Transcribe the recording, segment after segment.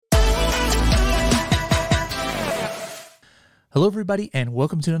Hello, everybody, and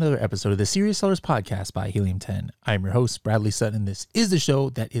welcome to another episode of the Serious Sellers Podcast by Helium 10. I'm your host, Bradley Sutton, and this is the show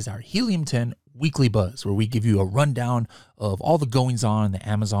that is our Helium 10 Weekly Buzz, where we give you a rundown of all the goings-on in the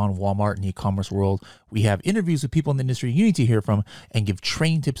Amazon, Walmart, and e-commerce world. We have interviews with people in the industry you need to hear from and give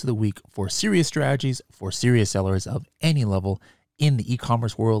training tips of the week for serious strategies for serious sellers of any level in the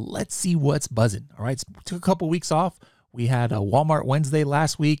e-commerce world. Let's see what's buzzing. All right, took a couple weeks off. We had a Walmart Wednesday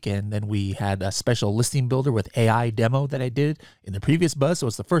last week, and then we had a special listing builder with AI demo that I did in the previous buzz. So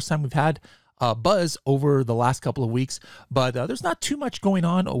it's the first time we've had a buzz over the last couple of weeks, but there's not too much going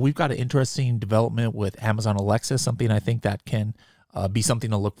on. We've got an interesting development with Amazon Alexa, something I think that can be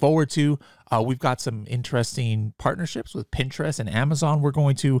something to look forward to. We've got some interesting partnerships with Pinterest and Amazon we're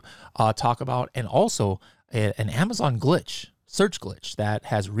going to talk about, and also an Amazon glitch, search glitch that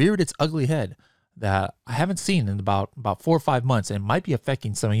has reared its ugly head that I haven't seen in about 4 or 5 months, and might be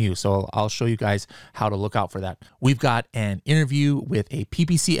affecting some of you. So I'll show you guys how to look out for that. We've got an interview with a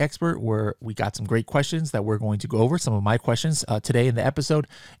PPC expert where we got some great questions that we're going to go over, some of my questions today in the episode.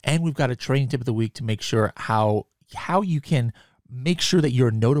 And we've got a training tip of the week to make sure how you can make sure that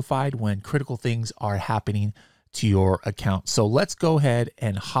you're notified when critical things are happening to your account. So let's go ahead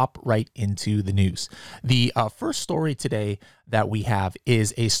and hop right into the news. The first story today that we have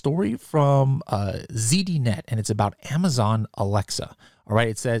is a story from ZDNet, and it's about Amazon Alexa. All right,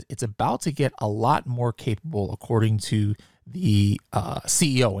 it says it's about to get a lot more capable, according to the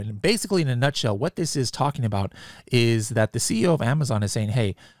CEO. And basically, in a nutshell, what this is talking about is that the CEO of Amazon is saying,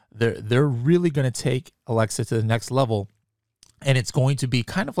 hey, they're really going to take Alexa to the next level. And it's going to be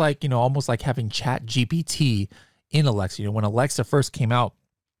kind of like, almost like having Chat GPT in Alexa. When Alexa first came out,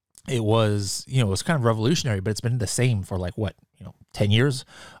 it was, it was kind of revolutionary, but it's been the same for 10 years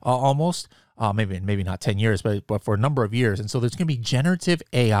almost. Maybe not 10 years, but for a number of years. And so there's going to be generative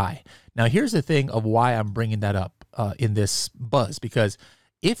AI. Now, here's the thing of why I'm bringing that up in this buzz, because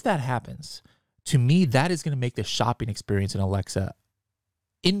if that happens, to me, that is going to make the shopping experience in Alexa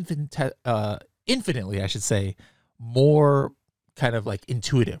infinitely, I should say, more kind of like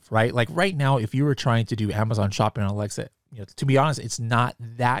intuitive, right? Like right now, if you were trying to do Amazon shopping on Alexa, to be honest, it's not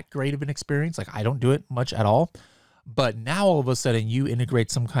that great of an experience. Like I don't do it much at all. But now all of a sudden you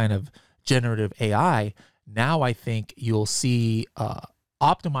integrate some kind of generative AI. Now I think you'll see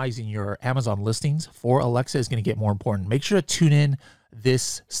optimizing your Amazon listings for Alexa is going to get more important. Make sure to tune in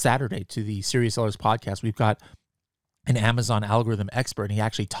this Saturday to the Serious Sellers Podcast. We've got an Amazon algorithm expert, and he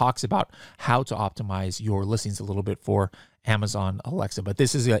actually talks about how to optimize your listings a little bit for Amazon Alexa. But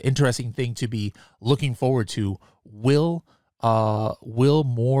this is an interesting thing to be looking forward to. Will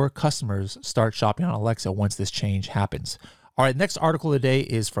more customers start shopping on Alexa once this change happens? All right, next article of the day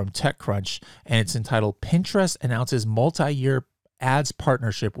is from TechCrunch, and it's entitled Pinterest Announces Multi-Year Ads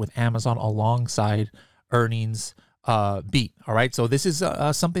Partnership with Amazon Alongside Earnings Beat. All right, so this is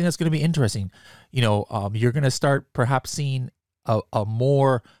something that's going to be interesting. You're going to start perhaps seeing a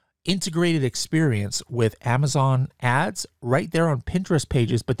more integrated experience with Amazon ads right there on Pinterest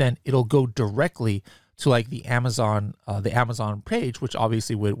pages, but then it'll go directly to like the Amazon page, which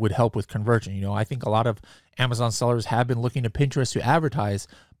obviously would help with conversion. I think a lot of Amazon sellers have been looking to Pinterest to advertise,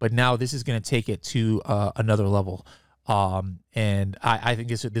 but now this is going to take it to another level. And I think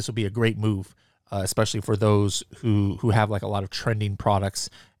this will be a great move, especially for those who have like a lot of trending products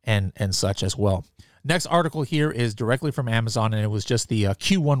and such as well. Next article here is directly from Amazon, and it was just the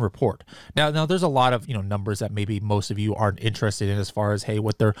Q1 report. Now there's a lot of numbers that maybe most of you aren't interested in, as far as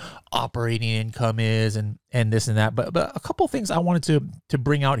what their operating income is and this and that. But a couple of things I wanted to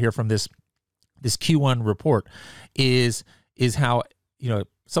bring out here from this Q1 report is how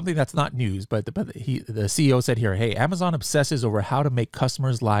something that's not news, but the CEO said here, hey, Amazon obsesses over how to make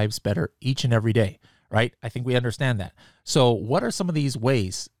customers' lives better each and every day. Right? I think we understand that. So what are some of these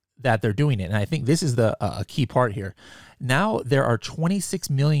ways that they're doing it? And I think this is a key part here. Now there are 26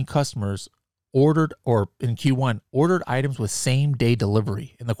 million customers ordered, or in Q1, ordered items with same day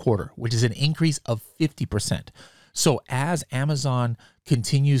delivery in the quarter, which is an increase of 50%. So as Amazon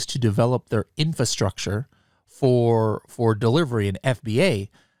continues to develop their infrastructure for delivery and FBA,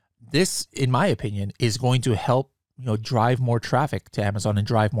 this, in my opinion, is going to help drive more traffic to Amazon and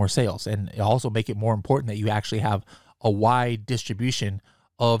drive more sales, and also make it more important that you actually have a wide distribution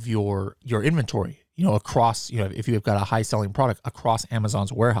of your inventory, across, if you've got a high selling product across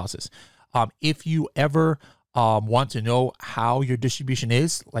Amazon's warehouses. If you ever want to know how your distribution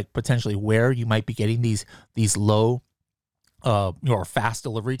is, like potentially where you might be getting these low or fast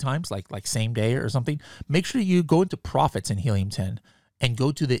delivery times, like same day or something, make sure you go into profits in Helium 10 and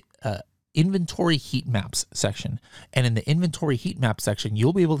go to the inventory heat maps section. And in the inventory heat map section,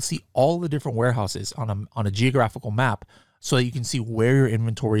 you'll be able to see all the different warehouses on a geographical map so that you can see where your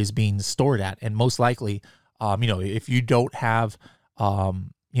inventory is being stored at. And most likely, if you don't have,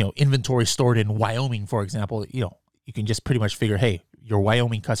 inventory stored in Wyoming, for example, you can just pretty much figure, hey, your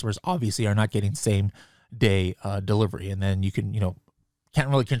Wyoming customers obviously are not getting same day delivery. And then you can, can't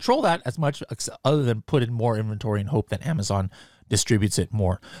really control that as much other than put in more inventory and hope that Amazon distributes it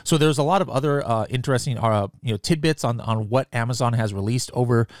more. So there's a lot of other interesting tidbits on what Amazon has released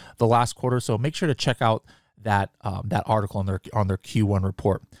over the last quarter. So make sure to check out that article on their Q1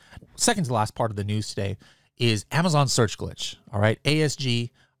 report. Second to last part of the news today is Amazon search glitch. All right,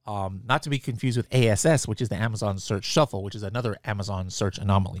 ASG, not to be confused with ASS, which is the Amazon search shuffle, which is another Amazon search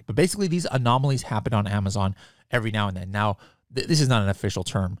anomaly. But basically, these anomalies happen on Amazon every now and then. Now, this is not an official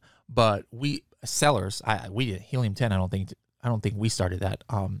term, but we sellers, we did Helium 10. I don't think we started that.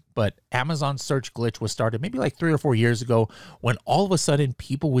 But Amazon search glitch was started maybe like 3 or 4 years ago, when all of a sudden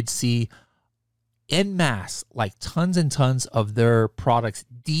people would see en masse, like tons and tons of their products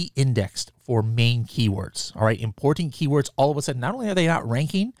de-indexed for main keywords. All right, important keywords. All of a sudden, not only are they not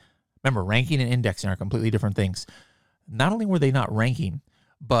ranking, remember, ranking and indexing are completely different things. Not only were they not ranking,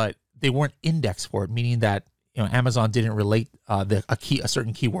 but they weren't indexed for it, meaning that Amazon didn't relate a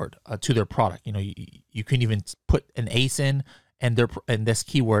certain keyword to their product. You couldn't even put an ace in and this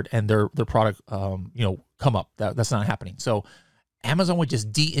keyword and their product come up. That's not happening. So Amazon would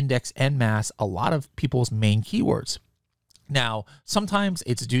just de-index en masse a lot of people's main keywords. Now, sometimes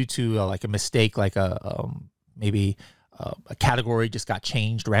it's due to like a mistake, like maybe a category just got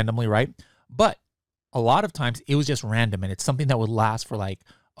changed randomly, right? But a lot of times it was just random, and it's something that would last for like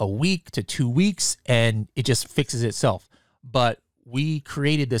a week to 2 weeks, and it just fixes itself. But we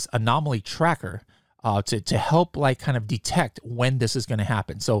created this anomaly tracker to help like kind of detect when this is going to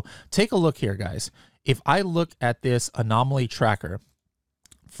happen. So take a look here, guys. If I look at this anomaly tracker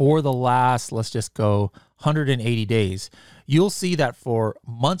for the last, let's just go 180 days, you'll see that for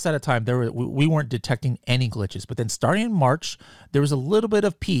months at a time, we weren't detecting any glitches. But then starting in March, there was a little bit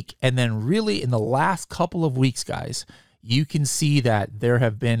of peak. And then really in the last couple of weeks, guys, you can see that there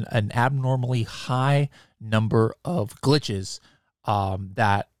have been an abnormally high number of glitches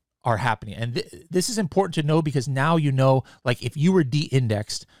that are happening. And this is important to know, because now like if you were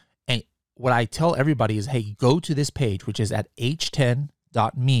de-indexed, and what I tell everybody is, hey, go to this page, which is at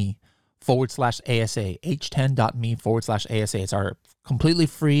h10.me/ASA, h10.me/ASA. It's our completely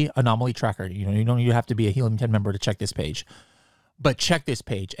free anomaly tracker. You don't have to be a Helium 10 member to check this page. But check this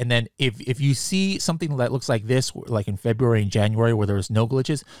page. And then if you see something that looks like this, like in February and January, where there was no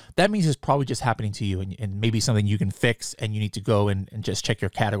glitches, that means it's probably just happening to you, and maybe something you can fix, and you need to go and just check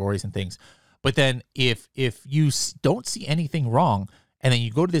your categories and things. But then if you don't see anything wrong, and then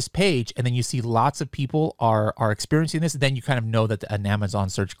you go to this page and then you see lots of people are experiencing this, then you kind of know that an Amazon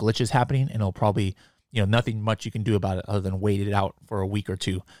search glitch is happening, and it'll probably, nothing much you can do about it other than wait it out for a week or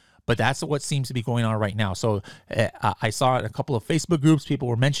two. But that's what seems to be going on right now. So I saw in a couple of Facebook groups, people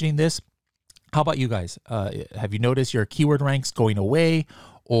were mentioning this. How about you guys? Have you noticed your keyword ranks going away,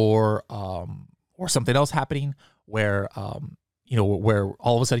 or something else happening where, where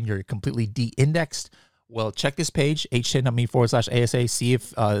all of a sudden you're completely de-indexed? Well, check this page, h10.me/ASA, see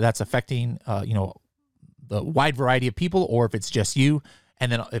if that's affecting, the wide variety of people, or if it's just you.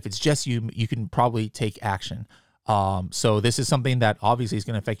 And then if it's just you, you can probably take action. So this is something that obviously is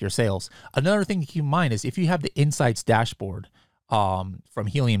going to affect your sales. Another thing to keep in mind is if you have the Insights dashboard from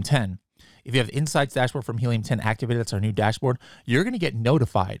Helium 10, if you have the Insights dashboard from Helium 10 activated, that's our new dashboard, you're going to get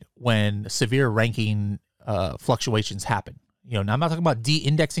notified when severe ranking fluctuations happen. Now I'm not talking about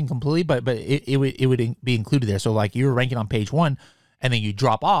de-indexing completely, but it would be included there. So like you're ranking on page 1 and then you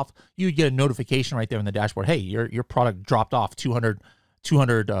drop off, you would get a notification right there in the dashboard. Hey, your product dropped off 200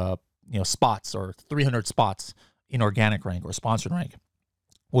 spots or 300 spots in organic rank or sponsored rank.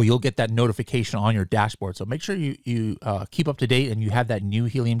 Well, you'll get that notification on your dashboard. So make sure you keep up to date and you have that new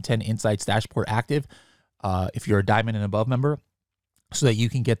Helium 10 Insights dashboard active if you're a Diamond and above member, so that you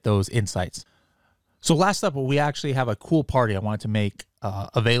can get those insights. So last up, we actually have a cool party I wanted to make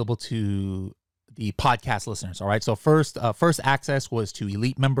available to the podcast listeners. All right. So first access was to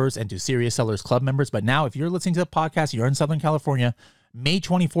elite members and to Serious Sellers Club members. But now if you're listening to the podcast, you're in Southern California, May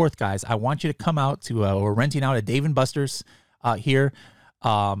 24th, guys, I want you to come out to, we're renting out a Dave & Buster's here.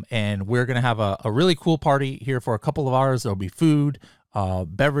 And we're going to have a really cool party here for a couple of hours. There'll be food,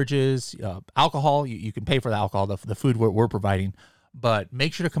 beverages, alcohol. You can pay for the alcohol, the food we're providing. But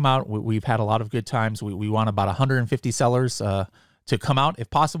make sure to come out. We've had a lot of good times. We want about 150 sellers to come out if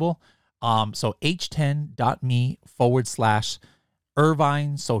possible. So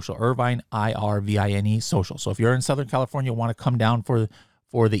h10.me/Irvine social, Irvine, IRVINE social. So if you're in Southern California, want to come down for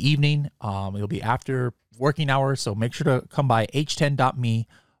for the evening. It'll be after working hours, so make sure to come by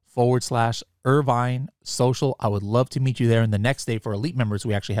h10.me/Irvine Social. I would love to meet you there. And the next day for Elite members,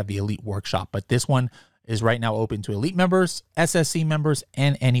 we actually have the Elite Workshop. But this one is right now open to Elite members, SSC members,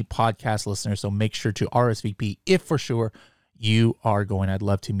 and any podcast listeners. So make sure to RSVP if for sure you are going. I'd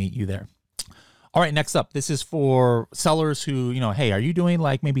love to meet you there. All right, next up, this is for sellers who, hey, are you doing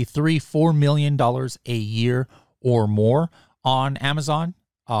like maybe $3-4 million a year or more on Amazon?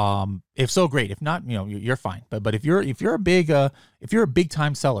 If so, great. If not, you're fine. But if you're a big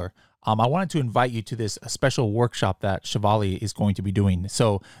time seller, I wanted to invite you to this special workshop that Shivali is going to be doing.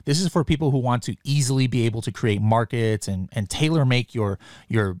 So this is for people who want to easily be able to create markets and tailor make your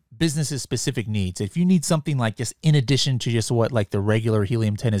business's specific needs. If you need something like just in addition to just what like the regular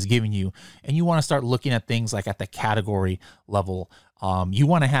Helium 10 is giving you, and you want to start looking at things like at the category level, you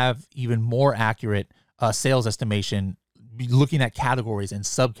want to have even more accurate sales estimation, looking at categories and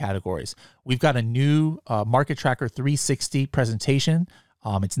subcategories. We've got a new Market Tracker 360 presentation.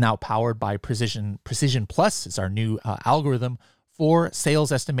 It's now powered by Precision Plus. It's our new algorithm for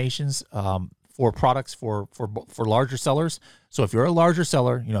sales estimations for products for larger sellers. So if you're a larger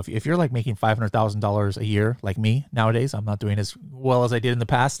seller, if you're like making $500,000 a year like me nowadays, I'm not doing as well as I did in the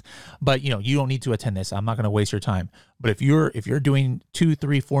past, but you don't need to attend this. I'm not going to waste your time. But if you're doing $2,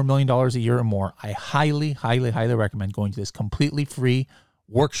 $3, $4 million a year or more, I highly, highly, highly recommend going to this completely free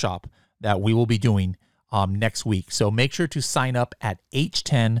workshop that we will be doing next week. So make sure to sign up at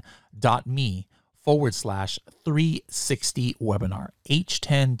h10.me/360 webinar.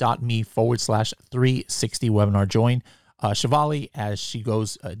 h10.me/360 webinar. Join Shivali as she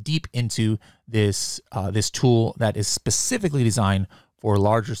goes deep into this tool that is specifically designed for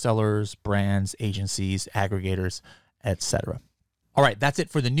larger sellers, brands, agencies, aggregators, etc. All right, that's it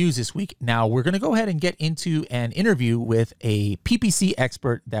for the news this week. Now we're going to go ahead and get into an interview with a PPC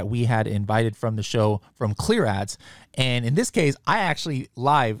expert that we had invited from the show from Clear Ads. And in this case, I actually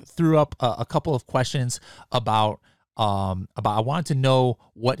live threw up a couple of questions about I wanted to know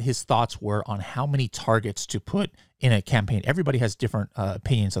what his thoughts were on how many targets to put in a campaign. Everybody has different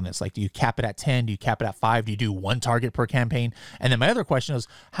opinions on this. Like, do you cap it at 10? Do you cap it at 5? Do you do one target per campaign? And then my other question is,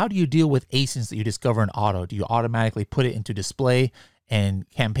 how do you deal with ASINs that you discover in auto? Do you automatically put it into display and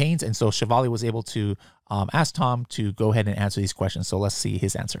campaigns? And so Shivali was able to ask Tom to go ahead and answer these questions. So let's see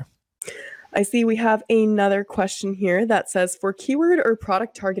his answer. I see we have another question here that says, for keyword or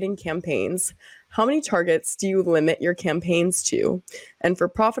product targeting campaigns, how many targets do you limit your campaigns to? And for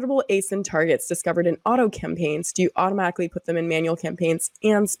profitable ASIN targets discovered in auto campaigns, do you automatically put them in manual campaigns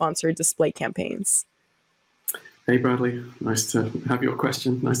and sponsored display campaigns? Hey, Bradley. Nice to have your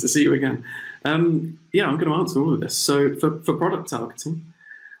question. Nice to see you again. Yeah, I'm going to answer all of this. So for product targeting,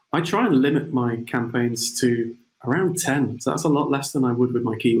 I try and limit my campaigns to around 10. So that's a lot less than I would with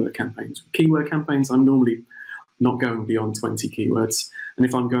my keyword campaigns. Keyword campaigns, I'm normally not going beyond 20 keywords. And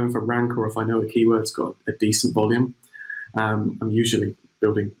if I'm going for rank or if I know a keyword's got a decent volume, I'm usually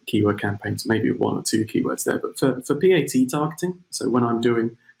building keyword campaigns, maybe one or two keywords there. But for PAT targeting, so when I'm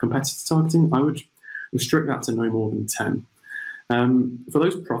doing competitor targeting, I would restrict that to no more than 10. For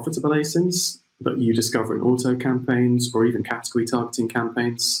those profitable ASINs that you discover in auto campaigns or even category targeting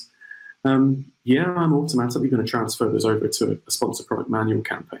campaigns, yeah, I'm automatically going to transfer those over to a sponsored product manual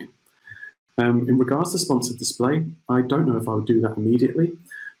campaign. In regards to sponsored display, I don't know if I would do that immediately,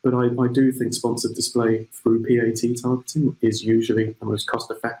 but I do think sponsored display through PAT targeting is usually the most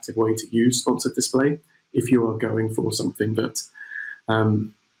cost-effective way to use sponsored display if you are going for something that,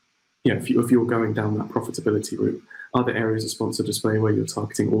 if you're going down that profitability route. Other areas of sponsored display where you're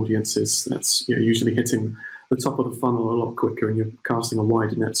targeting audiences, that's usually hitting the top of the funnel a lot quicker and you're casting a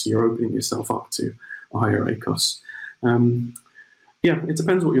wider net, so you're opening yourself up to a higher ACOS. Yeah, it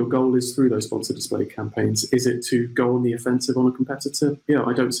depends what your goal is through those sponsored display campaigns. Is it to go on the offensive on a competitor? Yeah,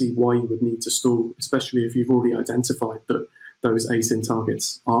 I don't see why you would need to stall, especially if you've already identified that those ASIN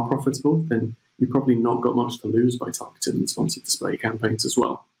targets are profitable, then you've probably not got much to lose by targeting sponsored display campaigns as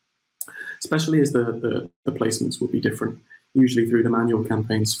well. Especially as the placements will be different. Usually through the manual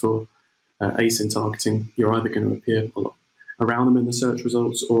campaigns for ASIN targeting, you're either going to appear a lot around them in the search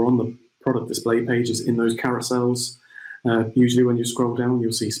results or on the product display pages in those carousels. Usually when you scroll down,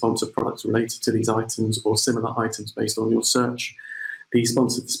 you'll see sponsored products related to these items or similar items based on your search. The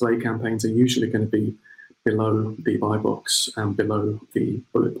sponsored display campaigns are usually going to be below the buy box and below the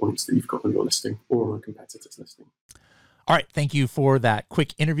bullet points that you've got on your listing or on a competitor's listing. All right, thank you for that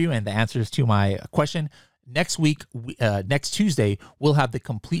quick interview and the answers to my question. next week, next Tuesday, we'll have the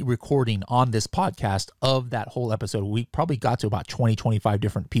complete recording on this podcast of that whole episode. We probably got to about 20, 25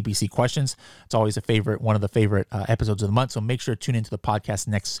 different PPC questions. It's always one of the favorite episodes of the month. So make sure to tune into the podcast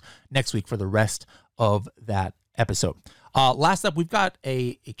next week for the rest of that episode. Last up, we've got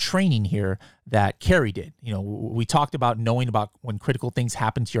a training here that Carrie did. We talked about knowing about when critical things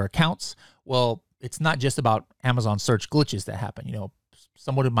happen to your accounts. Well, it's not just about Amazon search glitches that happen.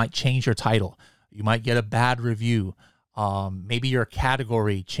 Someone might change your title. You might get a bad review. Maybe your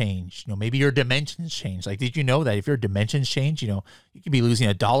category changed. Maybe your dimensions changed. Like, did you know that if your dimensions change, you could be losing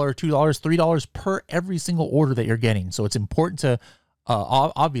 $1, $2, $3 per every single order that you're getting. So it's important to,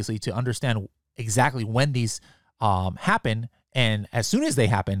 obviously, to understand exactly when these happen and as soon as they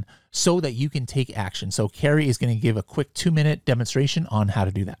happen so that you can take action. So Carrie is going to give a quick 2-minute demonstration on how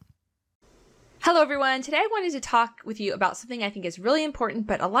to do that. Hello everyone. Today I wanted to talk with you about something I think is really important,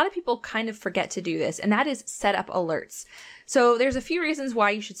 but a lot of people kind of forget to do this, and that is set up alerts. So there's a few reasons why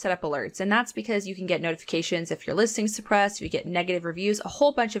you should set up alerts, and that's because you can get notifications if your listing's suppressed, if you get negative reviews, a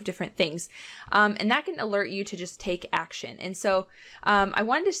whole bunch of different things. And that can alert you to just take action. And so I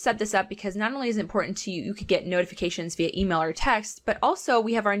wanted to set this up because not only is it important to you, you could get notifications via email or text, but also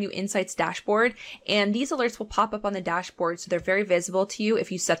we have our new Insights dashboard, and these alerts will pop up on the dashboard, so they're very visible to you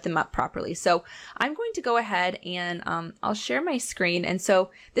if you set them up properly. So I'm going to go ahead and I'll share my screen. And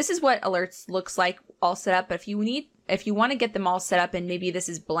so this is what alerts looks like all set up, but if you want to get them all set up and maybe this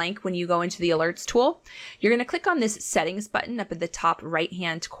is blank when you go into the alerts tool, you're going to click on this settings button up at the top right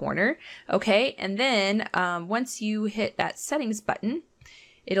hand corner. Okay. And then once you hit that settings button,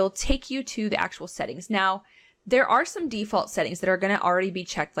 it'll take you to the actual settings. Now, there are some default settings that are going to already be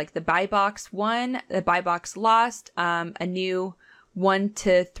checked, like the buy box 1, the buy box lost, a new 1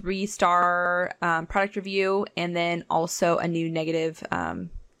 to 3 star product review, and then also a new negative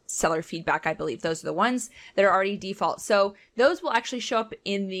seller feedback, I believe. Those are the ones that are already default. So those will actually show up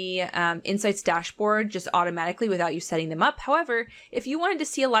in the Insights dashboard just automatically without you setting them up. However, if you wanted to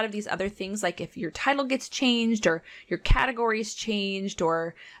see a lot of these other things, like if your title gets changed or your category is changed,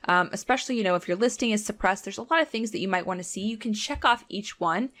 or especially, if your listing is suppressed, there's a lot of things that you might want to see. You can check off each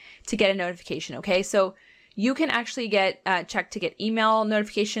one to get a notification. Okay. So you can actually get checked to get email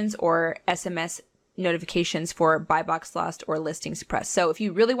notifications or SMS notifications for buy box lost or listing suppressed. So if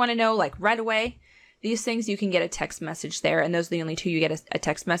you really want to know, like right away, these things, you can get a text message there, and those are the only two you get a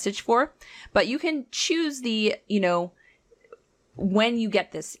text message for. But you can choose the, when you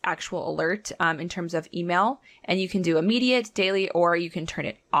get this actual alert in terms of email, and you can do immediate, daily, or you can turn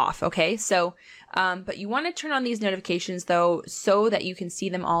it off. Okay. So, but you want to turn on these notifications though, so that you can see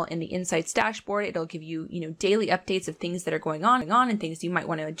them all in the Insights dashboard. It'll give you, daily updates of things that are going on and things you might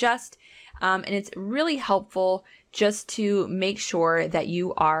want to adjust. And it's really helpful just to make sure that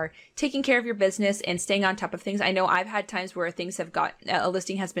you are taking care of your business and staying on top of things. I know I've had times where a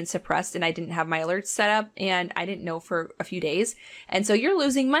listing has been suppressed and I didn't have my alerts set up and I didn't know for a few days. And so you're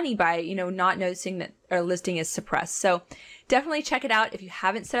losing money by, not noticing that a listing is suppressed. So definitely check it out. If you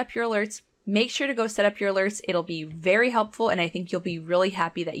haven't set up your alerts, make sure to go set up your alerts. It'll be very helpful, and I think you'll be really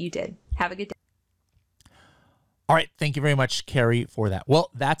happy that you did. Have a good day. All right. Thank you very much, Carrie, for that.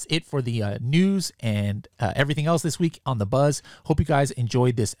 Well, that's it for the news and everything else this week on The Buzz. Hope you guys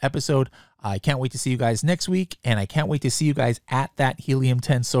enjoyed this episode. I can't wait to see you guys next week, and I can't wait to see you guys at that Helium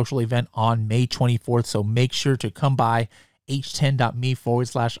 10 social event on May 24th. So make sure to come by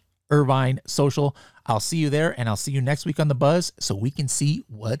h10.me/Irvine social. I'll see you there, and I'll see you next week on The Buzz so we can see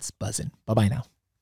what's buzzing. Bye-bye now.